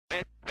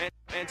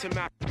Enter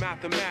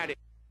mathematic.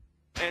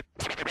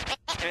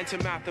 Enter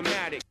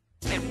mathematic.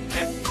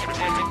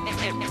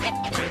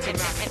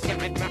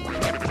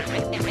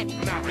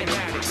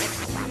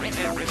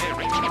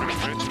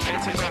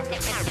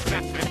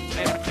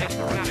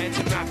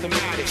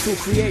 Through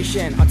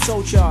creation, I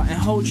told ya and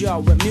hold ya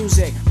with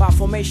music by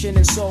formation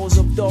and souls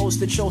of those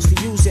that chose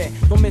to use it.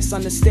 No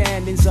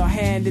misunderstandings are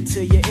handed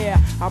to your ear.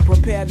 I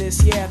prepare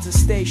this year to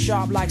stay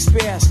sharp like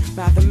spears.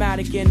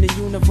 Mathematic in the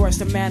universe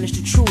to manage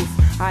the truth.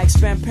 I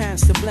expand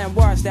pens to blend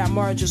words that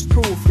merge as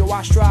proof. Yo,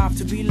 I strive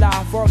to be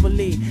loud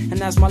verbally,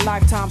 and as my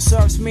lifetime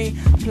serves me,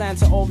 I plan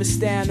to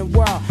overstand the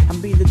world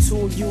and be the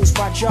tool used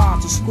by Jah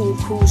to school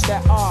crews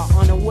that are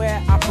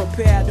unaware. I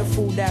prepare the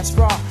food that's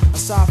raw. I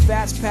saw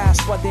fast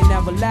pass, but they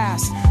never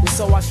last. And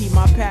so I keep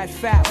my pad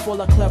fat, full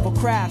of clever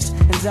crafts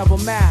and devil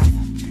math.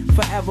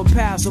 Forever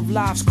paths of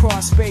lives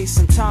cross space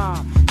and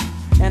time.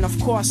 And of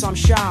course I'm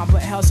shy,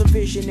 but hell's a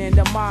vision in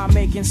the mind,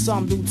 making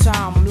some due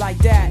time. I'm like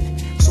that,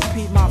 so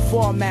peep my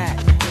format.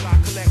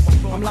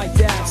 I'm like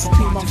that, so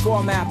peep my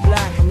format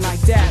black. I'm like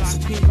that, so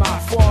peep my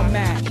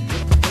format.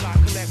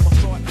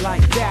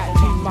 Like that,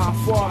 peep my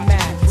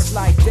format. It's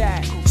like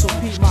that, so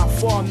peep my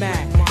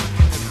format.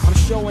 I'm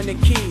showing the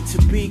key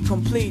to be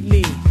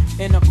completely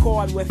in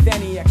accord with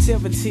any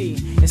activity.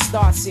 It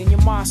starts in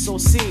your mind, so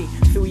see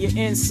through your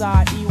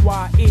inside,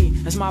 EYE.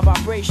 As my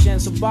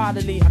vibrations are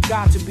bodily, I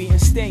got to be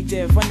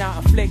instinctive, but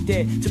not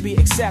afflicted, to be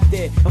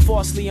accepted. And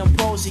falsely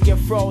imposed, you get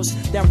froze,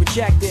 then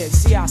rejected.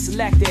 See, I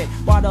selected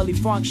bodily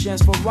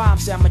functions for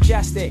rhymes that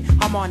majestic.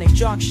 Harmonic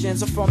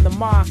junctions are from the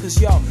mind,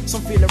 cause yo,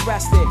 some feel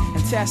arrested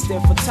and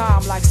tested for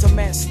time like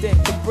cement stick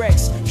to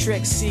bricks.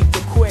 Tricks seek the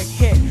quick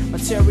hit,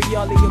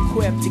 materially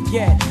equipped to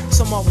get.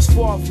 Some of us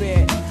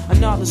forfeit,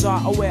 and others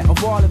are aware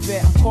of all of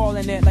it. I'm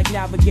calling it like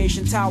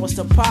navigation towers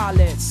to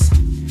pilots,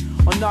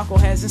 or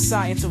knuckleheads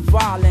incite into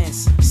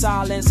violence.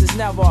 Silence is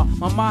never,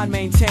 my mind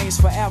maintains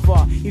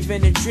forever.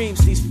 Even in dreams,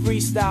 these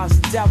freestyles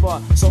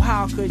endeavor. So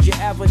how could you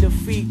ever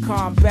defeat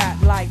combat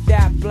like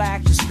that?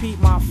 Black, just peep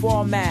my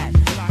format.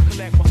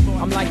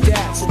 I'm like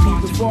that, so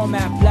peep the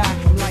format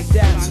black. I'm like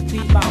that, so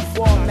peep my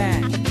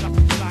format.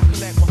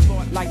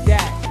 Like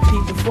that,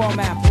 peep the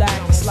format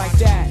black. It's like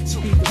that, so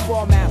peep the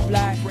format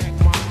black.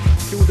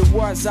 Through the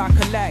words I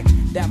collect,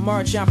 that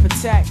merge and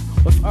protect.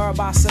 With herb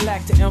I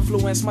select to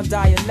influence my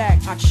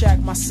dialect. I check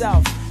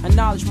myself,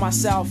 acknowledge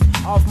myself,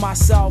 of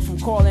myself. I'm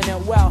calling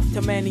it wealth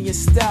to many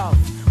is stealth.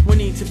 We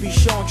need to be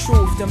shown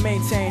truth to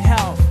maintain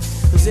health.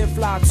 Cause if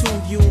I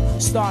to you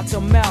start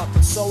to melt,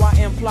 so I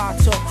imply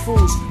to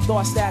cruise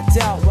thoughts that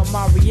dealt with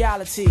my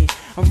reality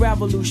and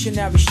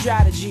revolutionary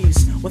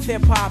strategies with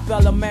hip-hop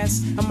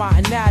elements and my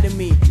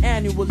anatomy.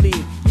 Annually,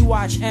 you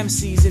watch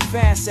MCs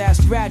advance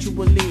as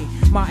gradually.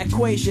 My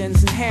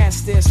equations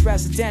enhance this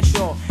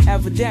residential,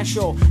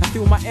 evidential, and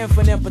through my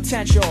infinite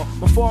potential,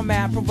 my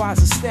format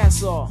provides a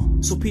stencil.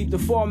 So peep the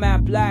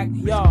format black,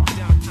 yo.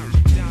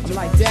 I'm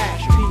like that,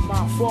 peep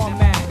my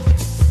format.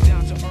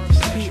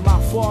 Peep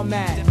my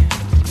format.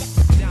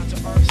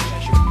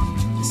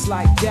 It's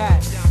like that.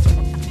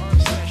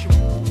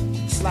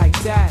 It's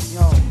like that,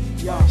 yo.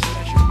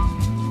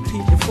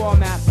 Peep the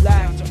format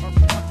black.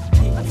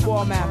 Peep the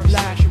format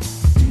black.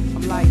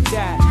 I'm like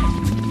that.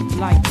 I'm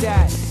like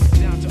that.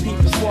 Peep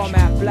the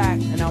format black,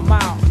 and I'm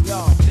out,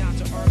 yo.